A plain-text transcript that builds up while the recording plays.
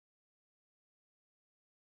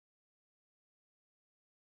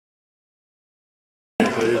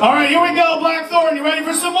All right, here we go, Blackthorn. You ready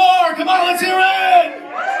for some more? Come on, let's hear it.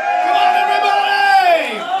 Come on,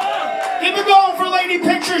 everybody. Keep it going for Lady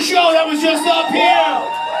Picture Show that was just up here.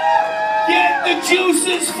 Get the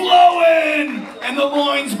juices flowing and the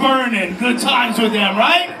loins burning. Good times with them,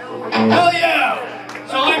 right? Hell yeah.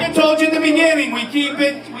 So like I told you in the beginning, we keep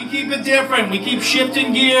it different. We keep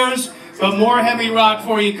shifting gears, but more heavy rock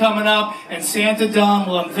for you coming up, and Santa Don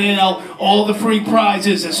will unveil all the free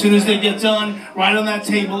prizes as soon as they get done, right on that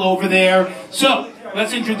table over there. So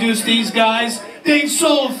let's introduce these guys. They've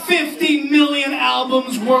sold 50 million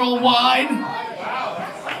albums worldwide.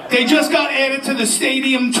 They just got added to the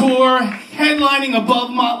stadium tour, headlining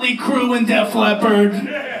above Motley Crue and Def Leppard.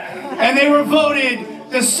 And they were voted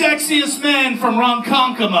the sexiest men from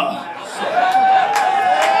Ronkonkoma.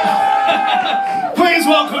 Please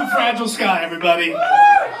welcome Fragile Sky, everybody.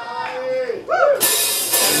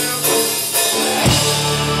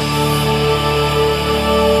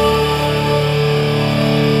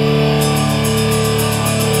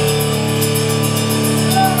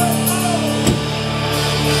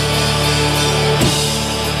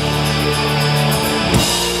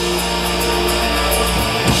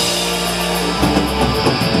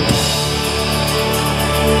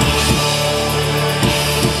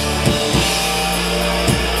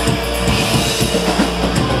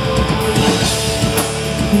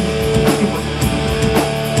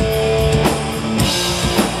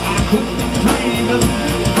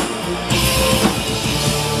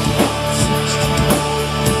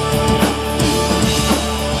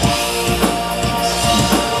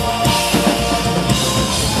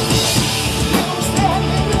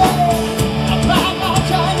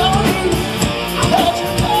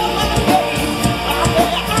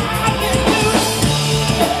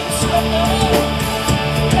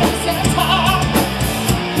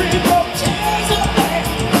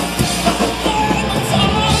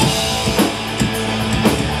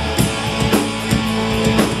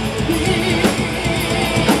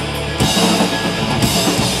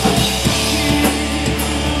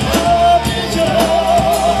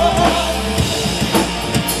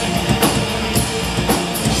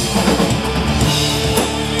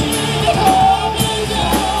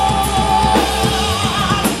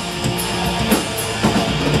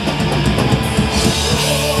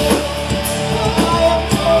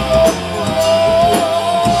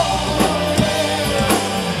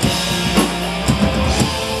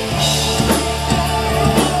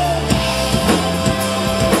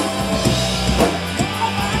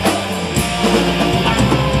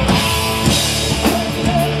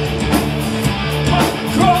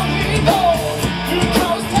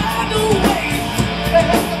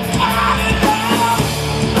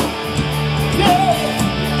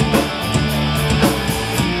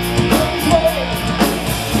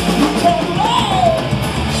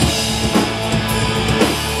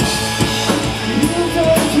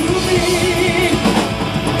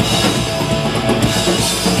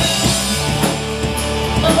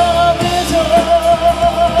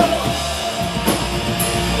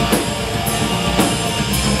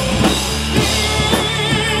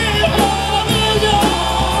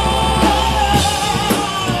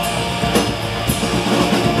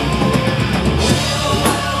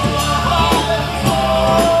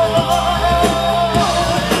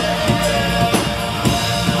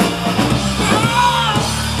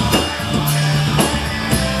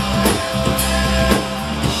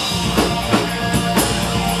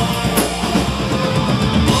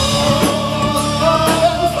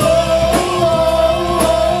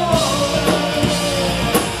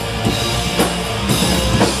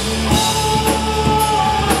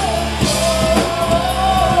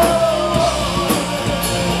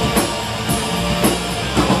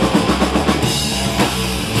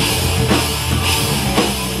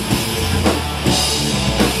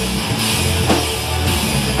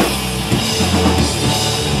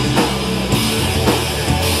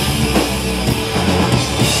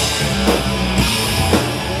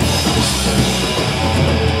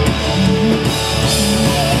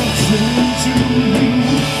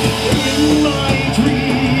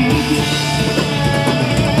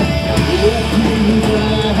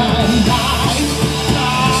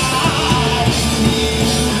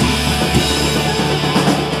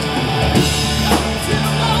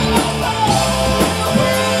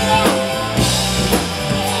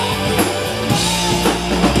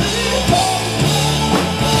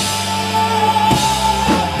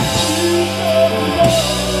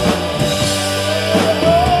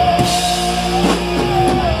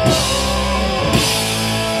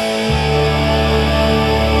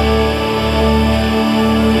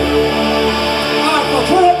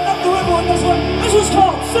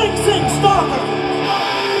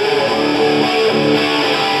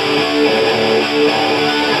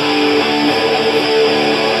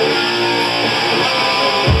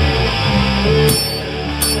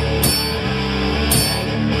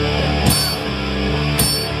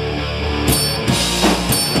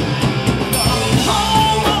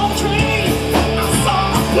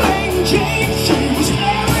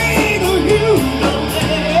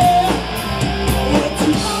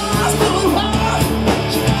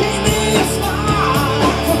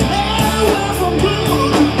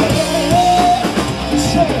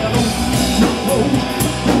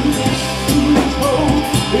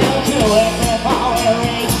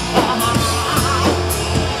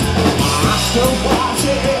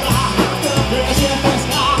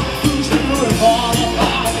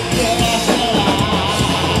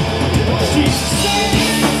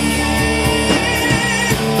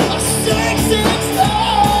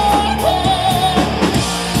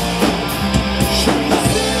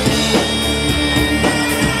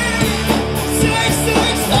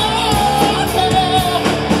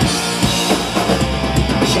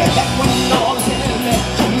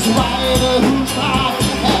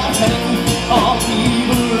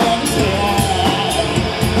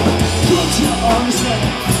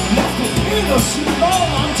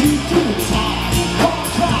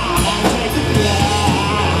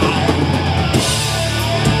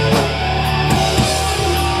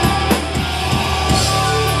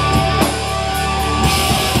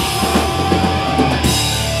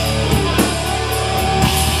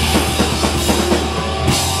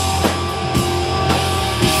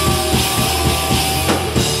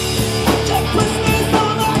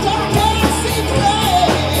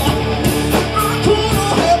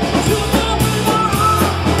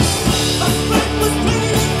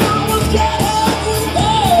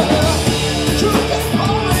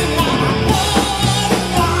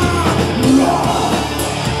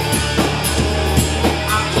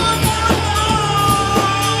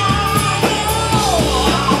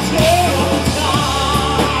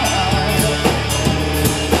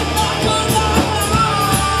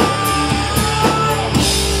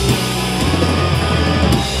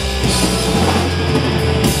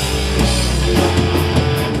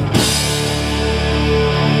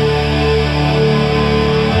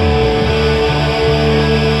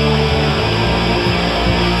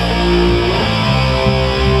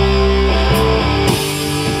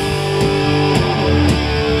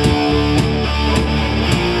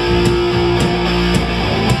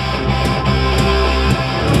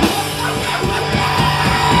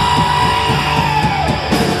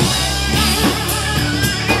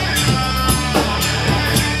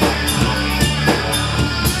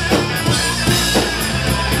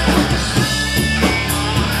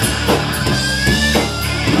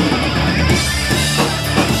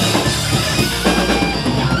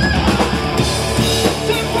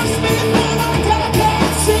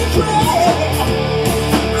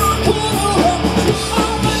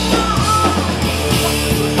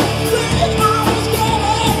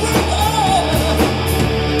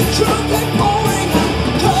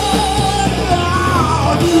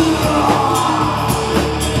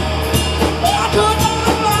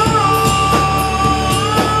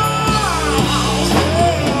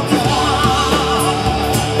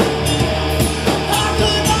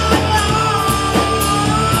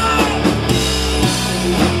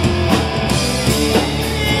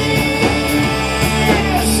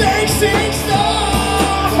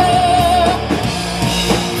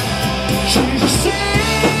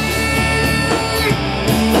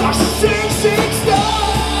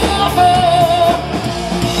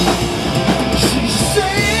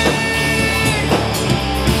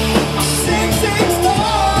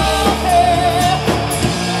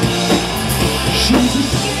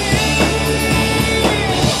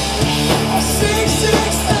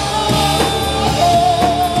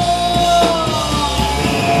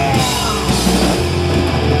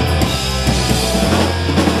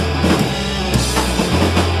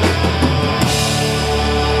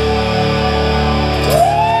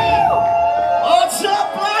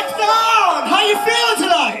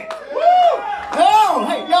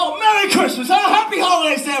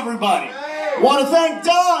 everybody. Want to thank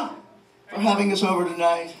Don for having us over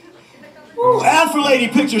tonight. And for Lady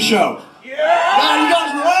Picture Show. Yeah! You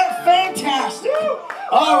guys were fantastic.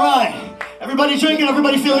 All right. Everybody drinking?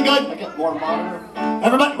 Everybody feeling good? I got more monitor.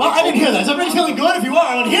 Everybody? Well, I didn't hear that. Is everybody feeling good? If you are,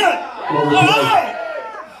 I want to hear it.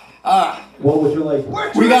 All right. What would you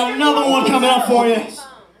like? We got another one coming up for you.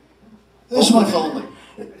 This one's only.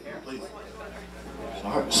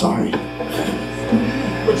 Sorry.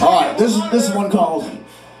 All right. This is one called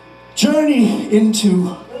Journey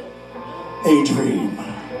into a Dream.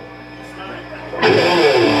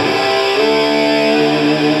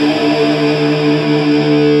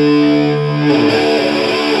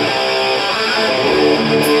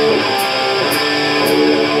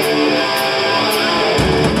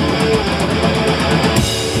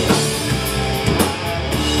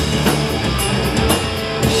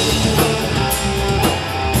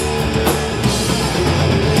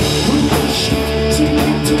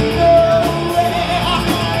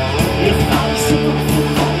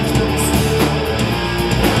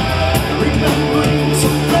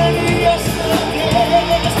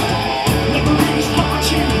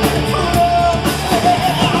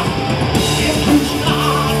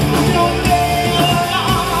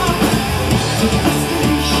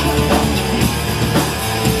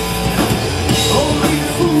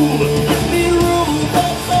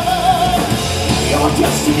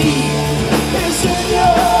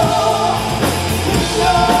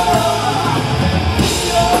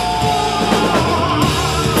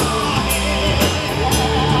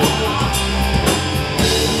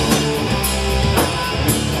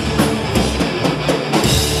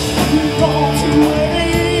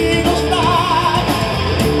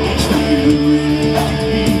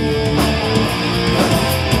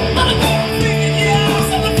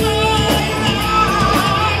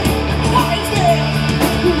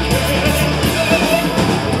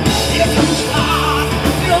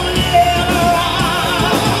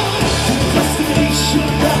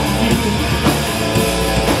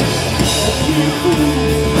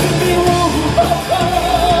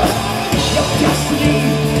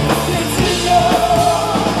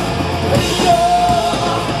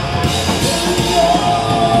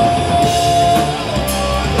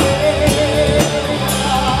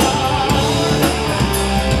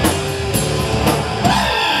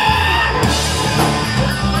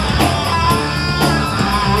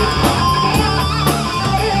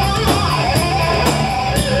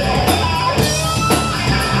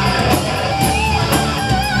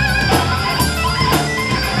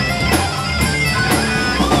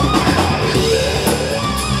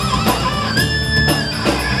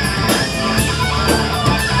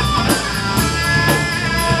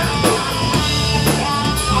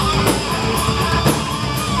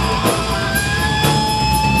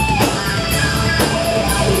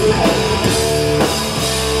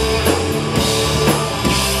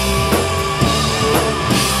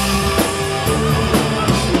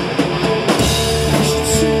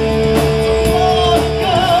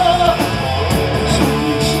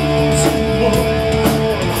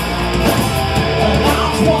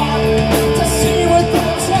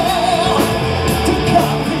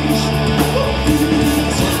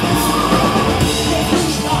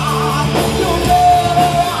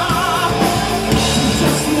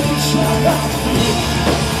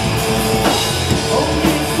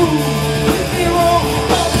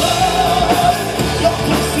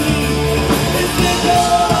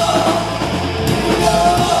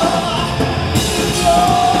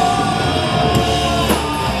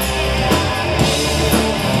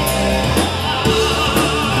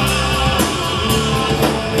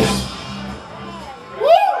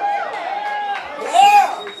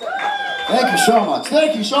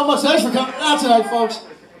 Thank you so much. Thanks for coming out tonight, folks.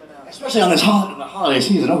 Especially on this holiday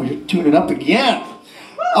season. Oh, you're tuning up again.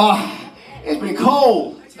 It's been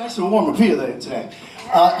cold. It's nice and warm up here today.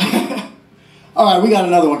 All right, we got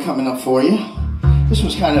another one coming up for you. This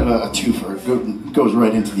was kind of a twofer. It goes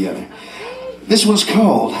right into the other. This one's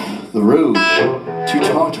called The Road to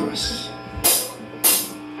Tartarus.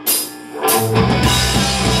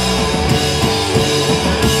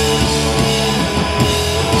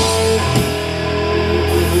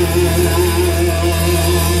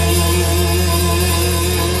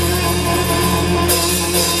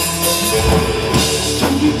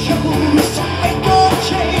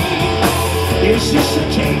 It's just a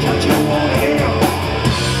change that you want here.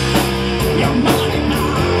 Your money, my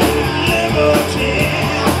liberty,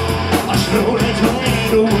 I slowly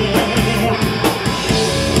drain away.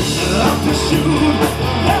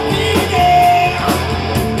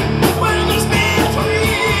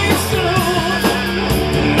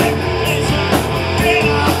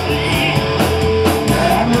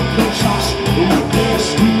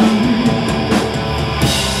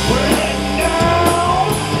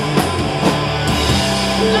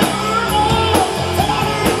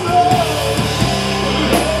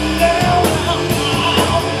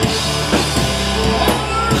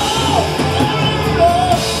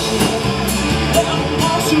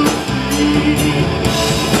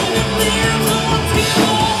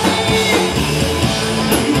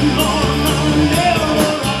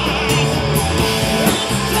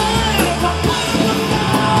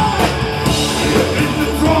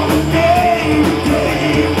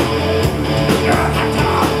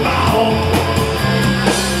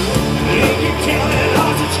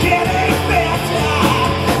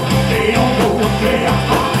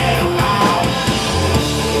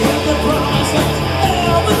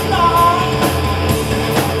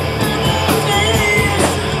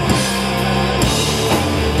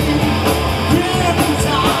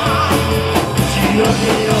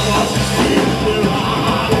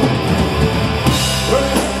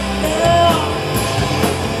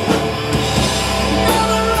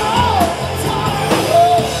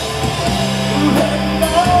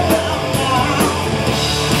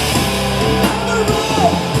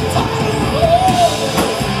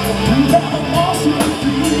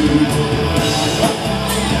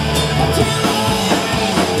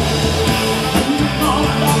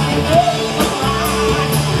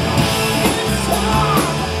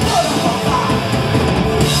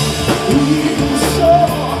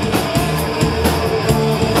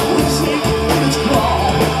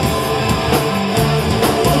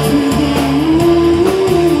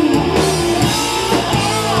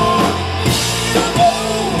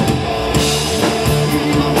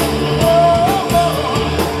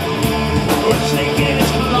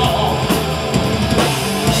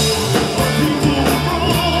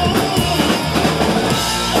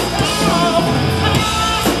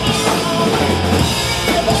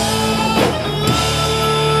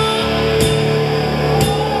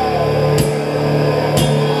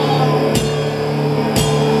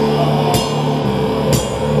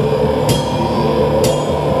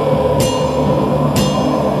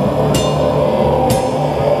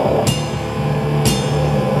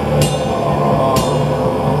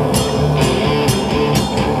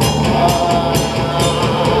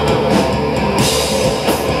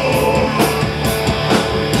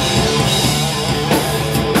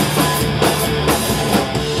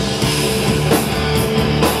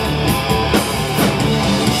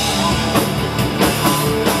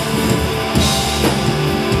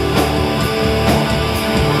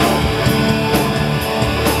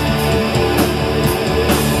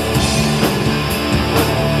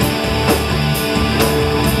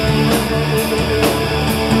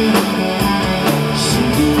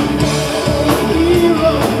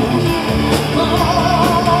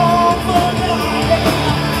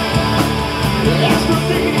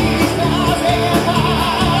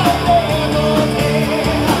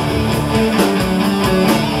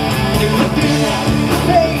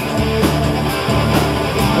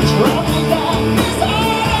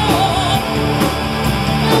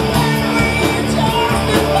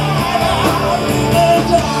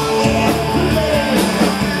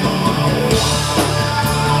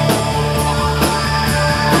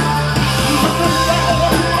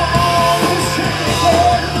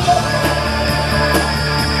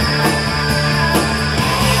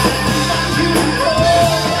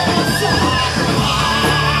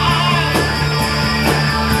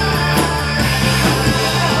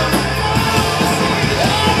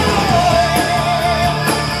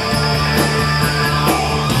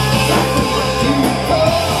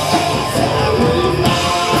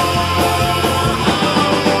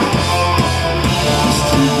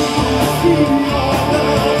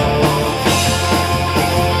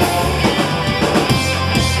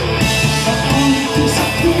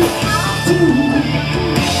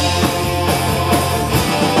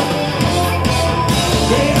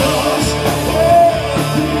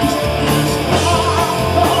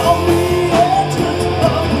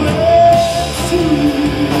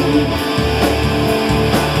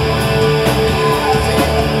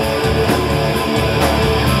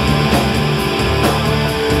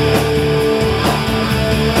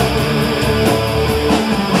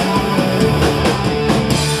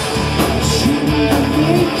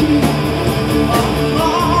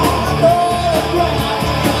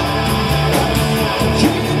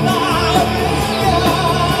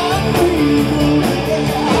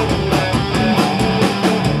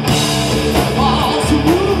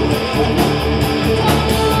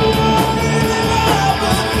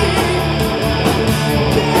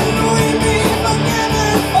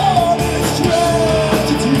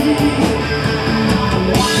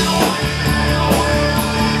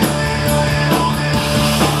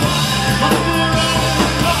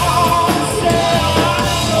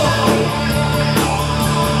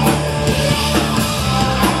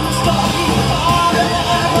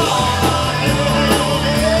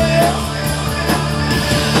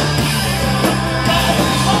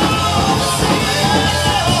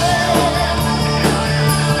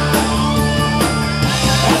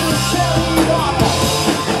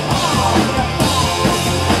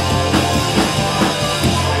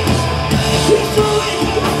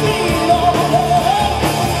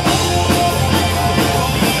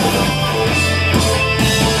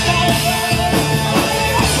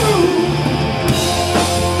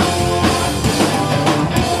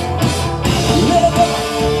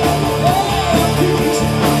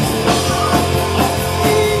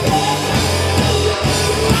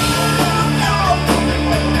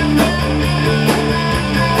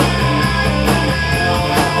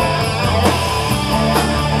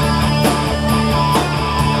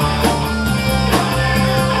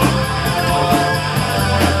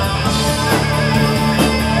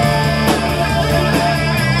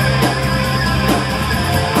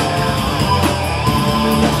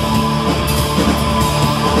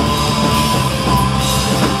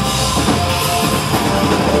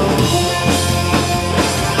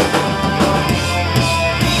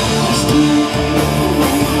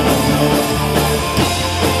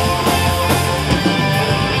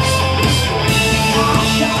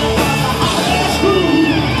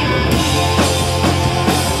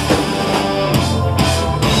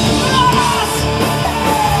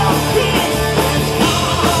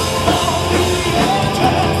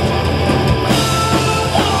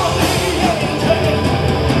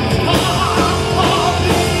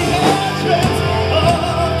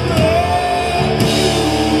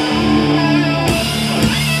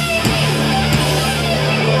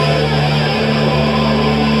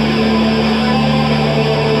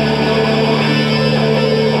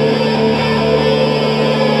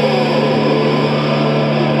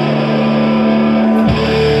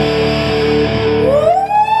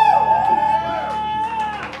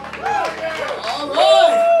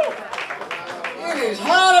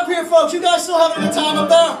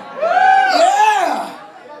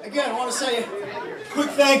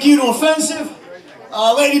 Thank you to Offensive,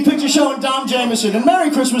 Lady Picture Show, and Dom Jameson. And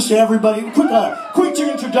Merry Christmas to everybody. Quick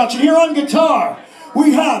introduction. Here on guitar,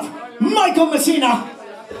 we have Michael Messina.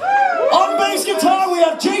 On bass guitar, we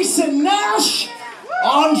have Jason Nash.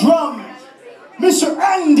 On drums, Mr.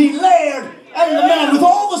 Andy Laird. And the man with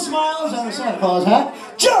all the smiles and the Santa Claus hat,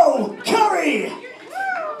 Joe Curry.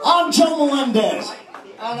 I'm Joe Melendez.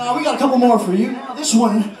 And we got a couple more for you. This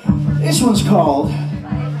one's called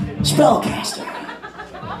Spellcaster.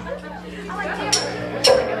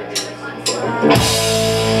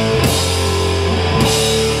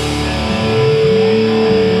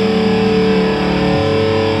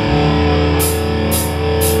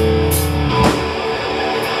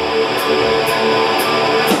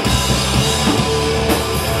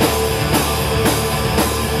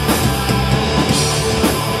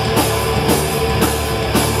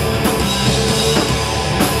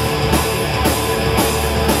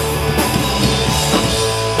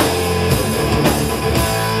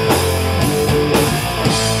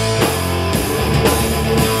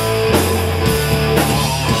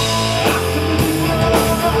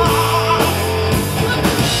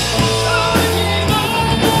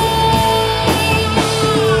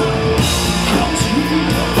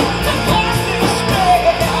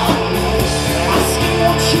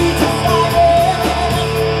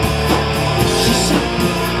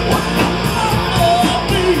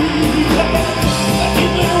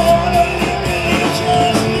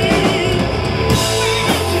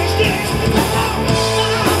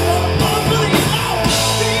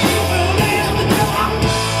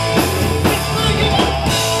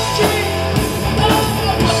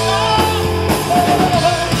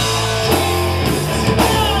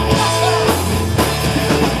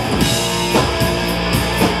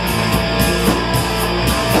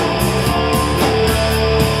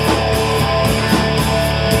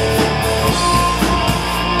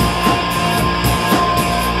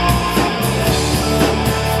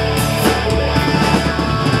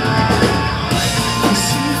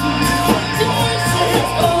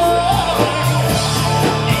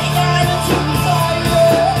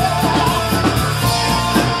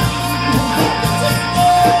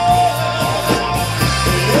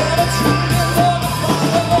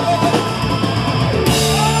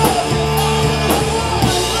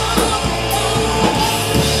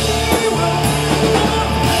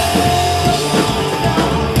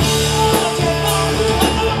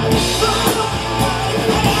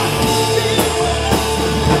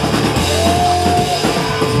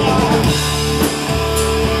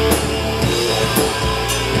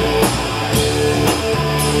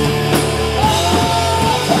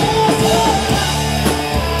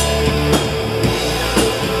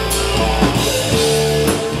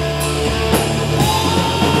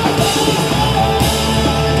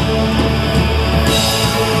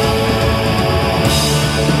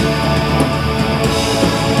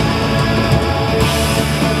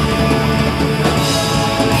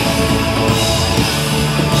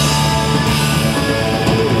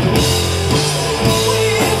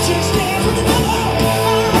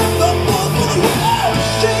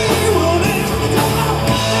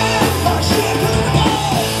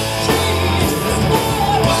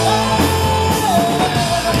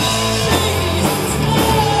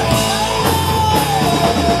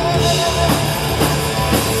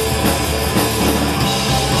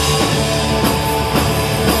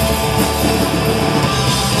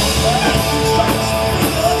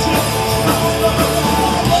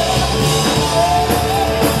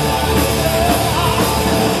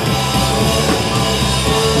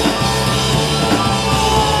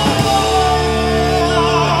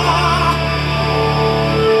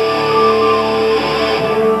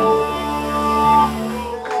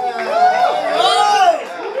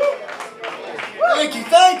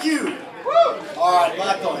 Thank you. All right,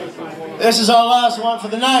 Blackthorn. This is our last one for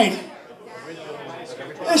the night.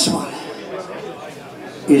 This one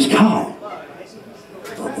is called.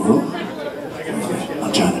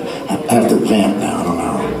 I'm trying to have to vamp now.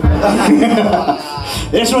 I don't know.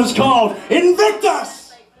 This one's called Invictus.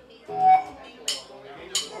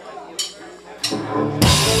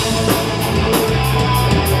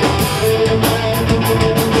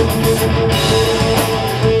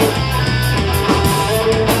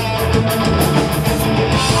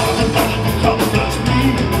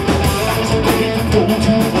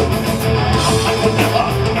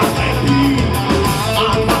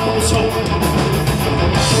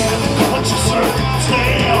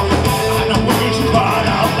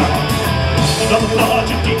 The blood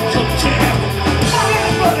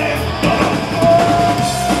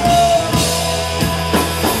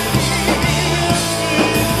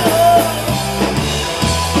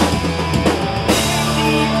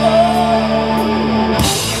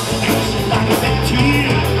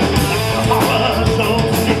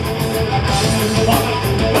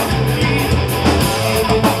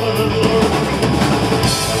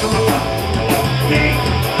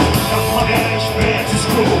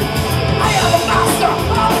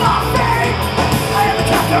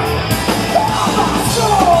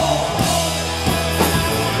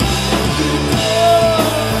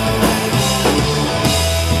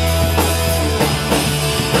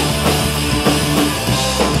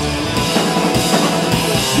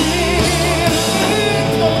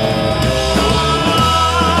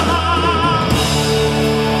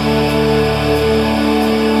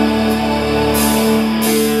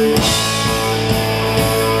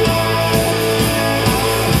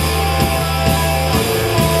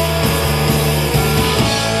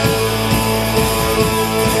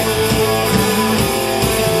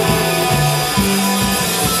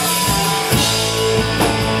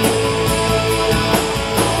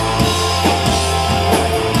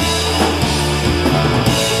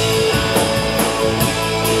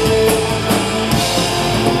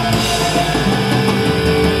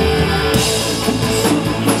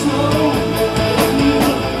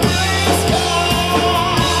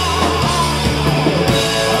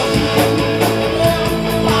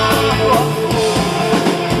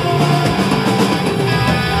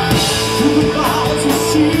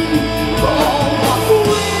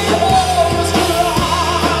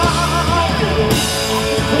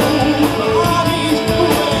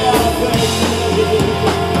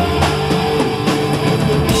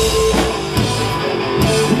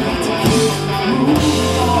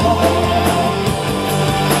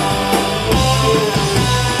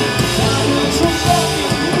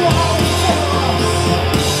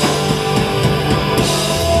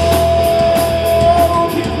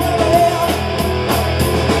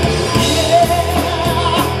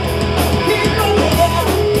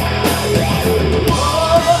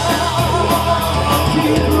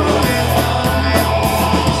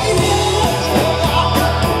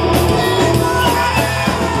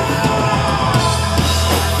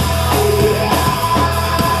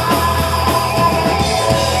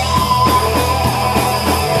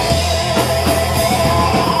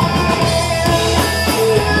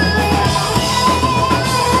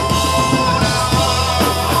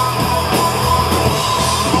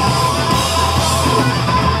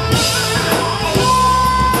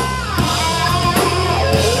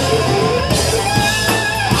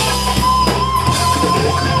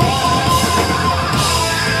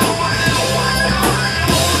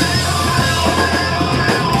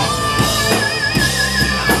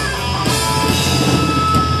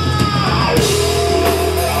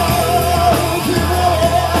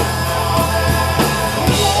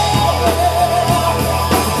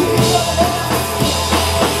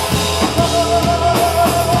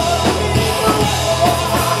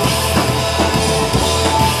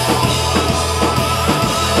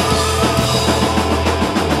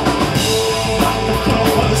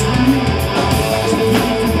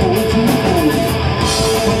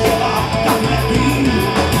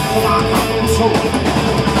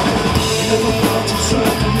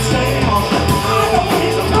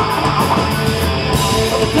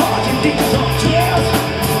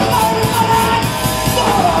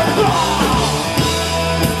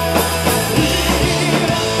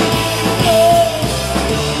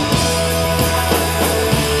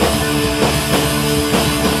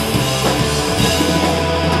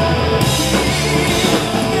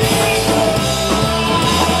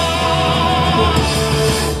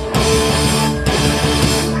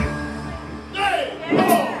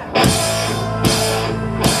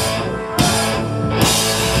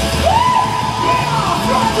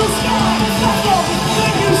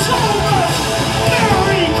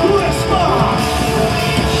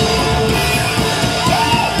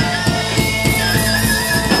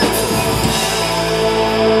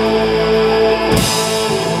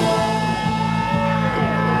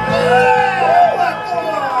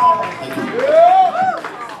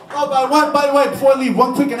before I leave,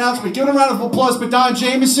 one quick announcement. Give it a round of applause for Don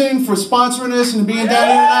Jameson for sponsoring this and being down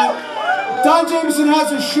here tonight. Don Jameson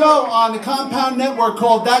has a show on the Compound Network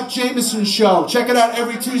called That Jameson Show. Check it out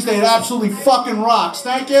every Tuesday. It absolutely fucking rocks.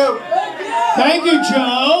 Thank you. Thank you,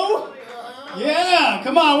 Joe. Yeah,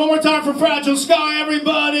 come on, one more time for Fragile Sky,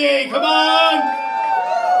 everybody. Come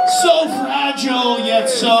on. So fragile, yet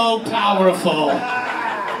so powerful.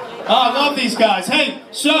 I love these guys. Hey,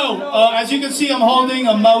 so, as you can see, I'm holding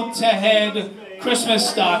a Motorhead Christmas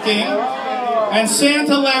stocking. And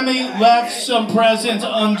Santa Lemmy left some presents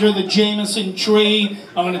under the Jameson tree.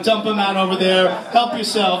 I'm going to dump them out over there. Help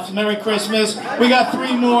yourselves. Merry Christmas. We got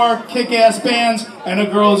 3 more kick-ass bands, and a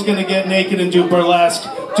girl's going to get naked and do burlesque.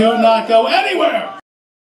 Do not go anywhere.